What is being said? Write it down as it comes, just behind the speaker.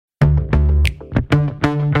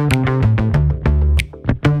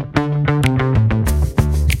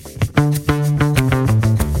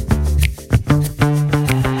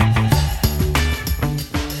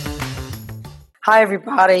Hi,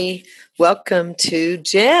 everybody. Welcome to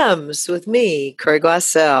Gems with me, Craig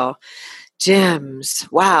Glassell. Gems.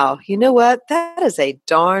 Wow. You know what? That is a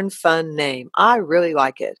darn fun name. I really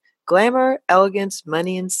like it. Glamour, elegance,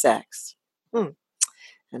 money, and sex. And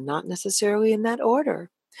not necessarily in that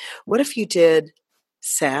order. What if you did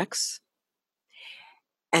sex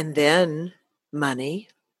and then money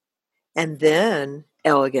and then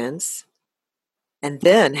elegance and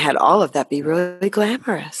then had all of that be really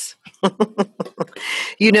glamorous?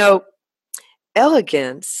 you know,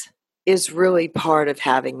 Elegance is really part of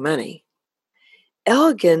having money.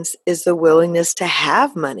 Elegance is the willingness to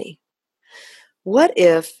have money. What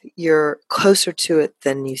if you're closer to it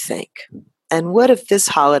than you think? And what if this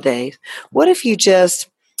holiday, what if you just,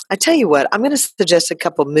 I tell you what, I'm going to suggest a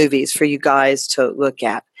couple movies for you guys to look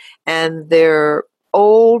at. And they're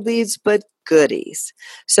oldies but goodies.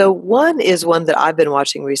 So one is one that I've been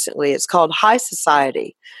watching recently. It's called High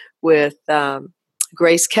Society with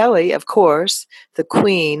Grace Kelly, of course, the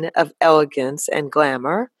queen of elegance and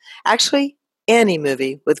glamour. Actually, any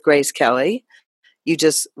movie with Grace Kelly, you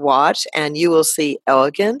just watch and you will see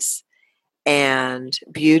elegance and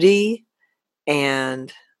beauty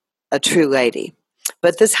and a true lady.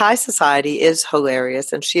 But this high society is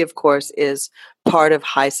hilarious, and she, of course, is part of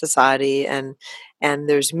high society. And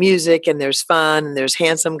there's music, and there's fun, and there's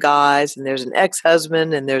handsome guys, and there's an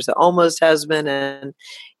ex-husband, and there's an almost husband, and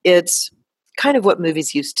it's kind of what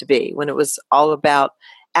movies used to be when it was all about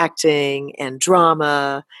acting and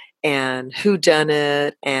drama and who done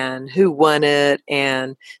it and who won it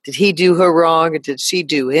and did he do her wrong or did she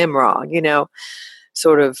do him wrong?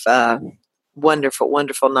 Sort of wonderful,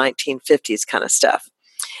 wonderful 1950s kind of stuff.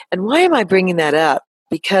 And why am I bringing that up?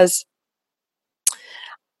 Because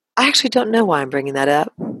I actually don't know why I'm bringing that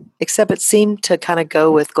up, except it seemed to kind of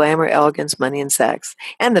go with glamour, elegance, money, and sex.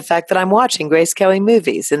 And the fact that I'm watching Grace Kelly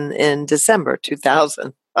movies in December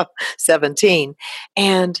 2017.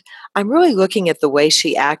 And I'm really looking at the way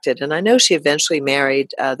she acted. And I know she eventually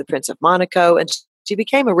married the Prince of Monaco, and she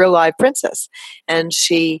became a real live princess. And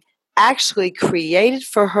she actually created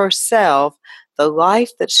for herself the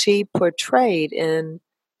life that she portrayed in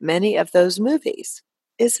many of those movies.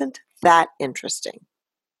 Isn't that interesting?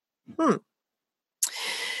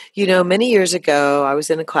 Many years ago, I was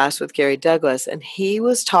in a class with Gary Douglas, and he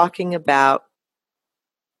was talking about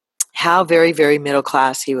how very, very middle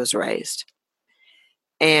class he was raised.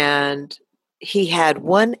 And he had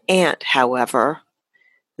one aunt, however,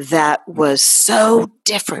 that was so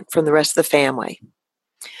different from the rest of the family.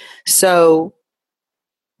 So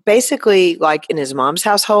basically, like in his mom's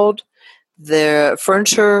household, the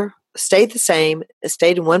furniture stayed the same. It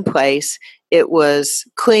stayed in one place. It was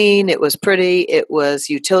clean. It was pretty. It was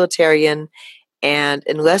utilitarian. And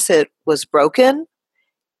unless it was broken,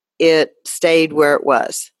 it stayed where it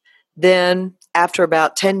was. Then, after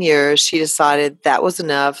about 10 years, she decided that was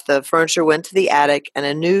enough. The furniture went to the attic, and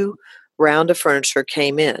a new round of furniture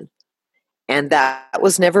came in. And that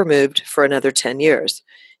was never moved for another 10 years.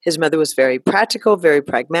 His mother was very practical, very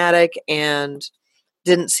pragmatic, and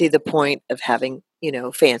didn't see the point of having,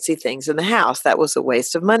 fancy things in the house. That was a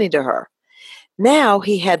waste of money to her. Now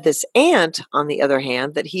he had this aunt, on the other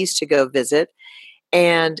hand, that he used to go visit.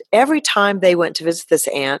 And every time they went to visit this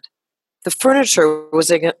aunt, the furniture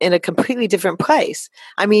was in a completely different place.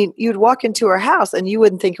 I mean, you'd walk into her house and you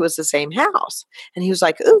wouldn't think it was the same house. And he was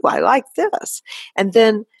like, "Ooh, I like this." And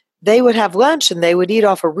then they would have lunch and they would eat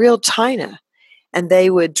off a real china. And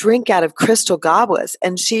they would drink out of crystal goblets.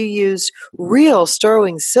 And she used real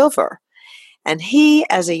sterling silver. And he,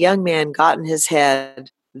 as a young man, got in his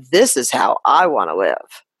head, this is how I want to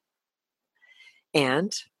live.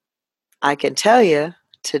 And I can tell you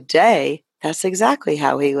today, that's exactly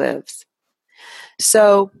how he lives.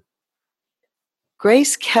 So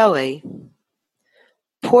Grace Kelly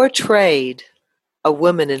portrayed a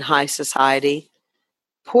woman in high society,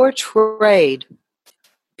 portrayed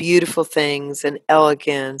beautiful things and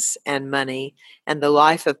elegance and money and the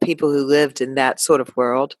life of people who lived in that sort of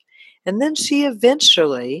world. And then she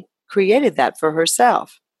eventually created that for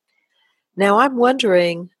herself. Now I'm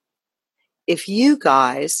wondering if you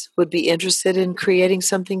guys would be interested in creating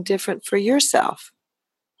something different for yourself.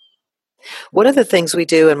 One of the things we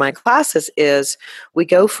do in my classes is we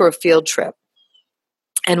go for a field trip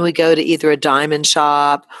and we go to either a diamond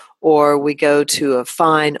shop or we go to a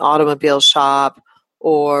fine automobile shop,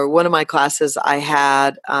 or one of my classes I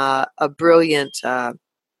had a brilliant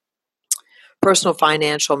personal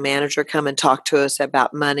financial manager come and talk to us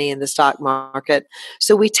about money in the stock market.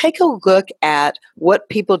 So we take a look at what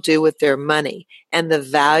people do with their money and the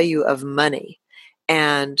value of money.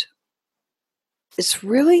 And it's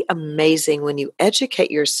really amazing when you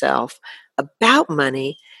educate yourself about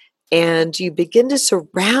money, and you begin to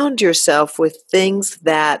surround yourself with things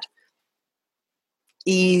that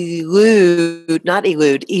exude,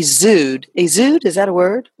 is that a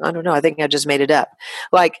word? I don't know. I think I just made it up.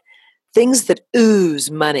 Like things that ooze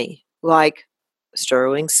money, like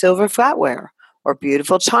sterling silver flatware, or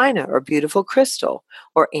beautiful china, or beautiful crystal,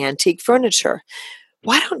 or antique furniture.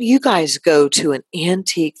 Why don't you guys go to an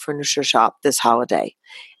antique furniture shop this holiday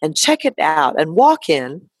and check it out and walk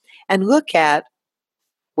in and look at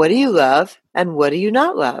what do you love and what do you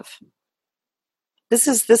not love? This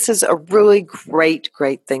is a really great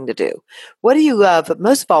thing to do. What do you love? But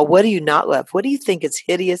most of all, what do you not love? What do you think is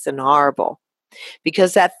hideous and horrible?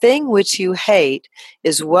 Because that thing which you hate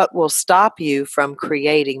is what will stop you from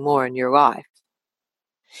creating more in your life.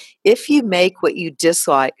 If you make what you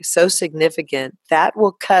dislike so significant, that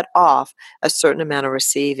will cut off a certain amount of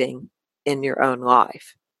receiving in your own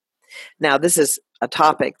life. Now, this is a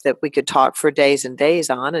topic that we could talk for days and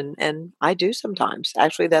days on, and I do sometimes.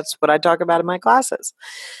 Actually, that's what I talk about in my classes.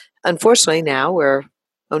 Unfortunately, now we're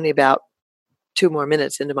only about 2 more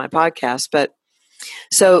minutes into my podcast. But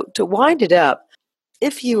so to wind it up,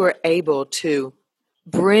 if you are able to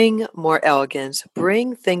bring more elegance,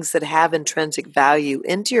 bring things that have intrinsic value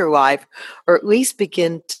into your life, or at least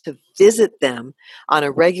begin to visit them on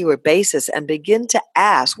a regular basis and begin to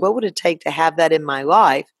ask, what would it take to have that in my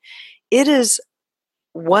life? It is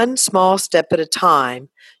one small step at a time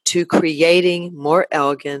to creating more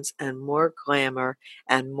elegance and more glamour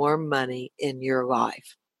and more money in your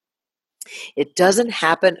life. It doesn't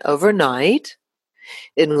happen overnight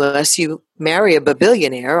unless you marry a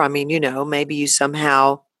billionaire. I mean, maybe you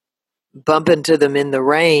somehow bump into them in the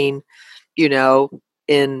rain,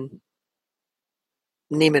 in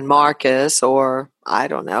Neiman Marcus, or I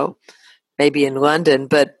don't know, maybe in London.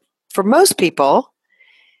 But for most people,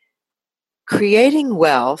 creating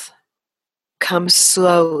wealth comes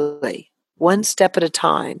slowly, one step at a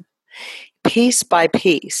time, piece by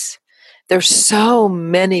piece. There's so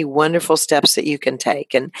many wonderful steps that you can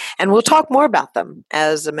take, and we'll talk more about them.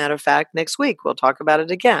 As a matter of fact, next week we'll talk about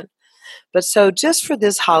it again. But so just for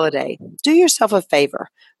this holiday, do yourself a favor.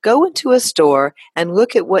 Go into a store and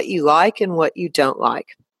look at what you like and what you don't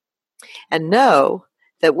like. And know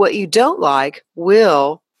that what you don't like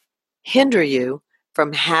will hinder you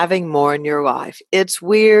from having more in your life. It's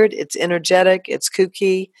weird, it's energetic, it's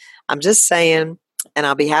kooky. I'm just saying, and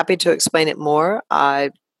I'll be happy to explain it more.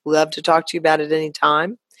 I love to talk to you about it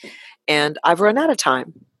anytime. And I've run out of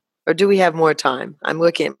time. Or do we have more time? I'm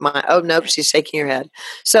looking at oh, nope, she's shaking her head.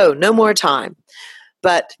 So no more time.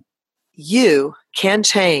 But you can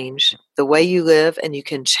change the way you live, and you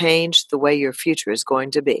can change the way your future is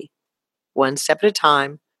going to be. One step at a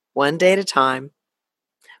time, one day at a time,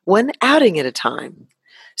 one outing at a time.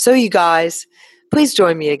 So you guys, please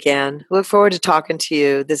join me again. Look forward to talking to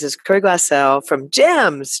you. This is Curry Glassell from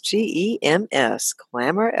GEMS, GEMS,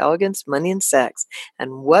 Glamour, Elegance, Money, and Sex.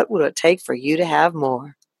 And what will it take for you to have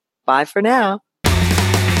more? Bye for now.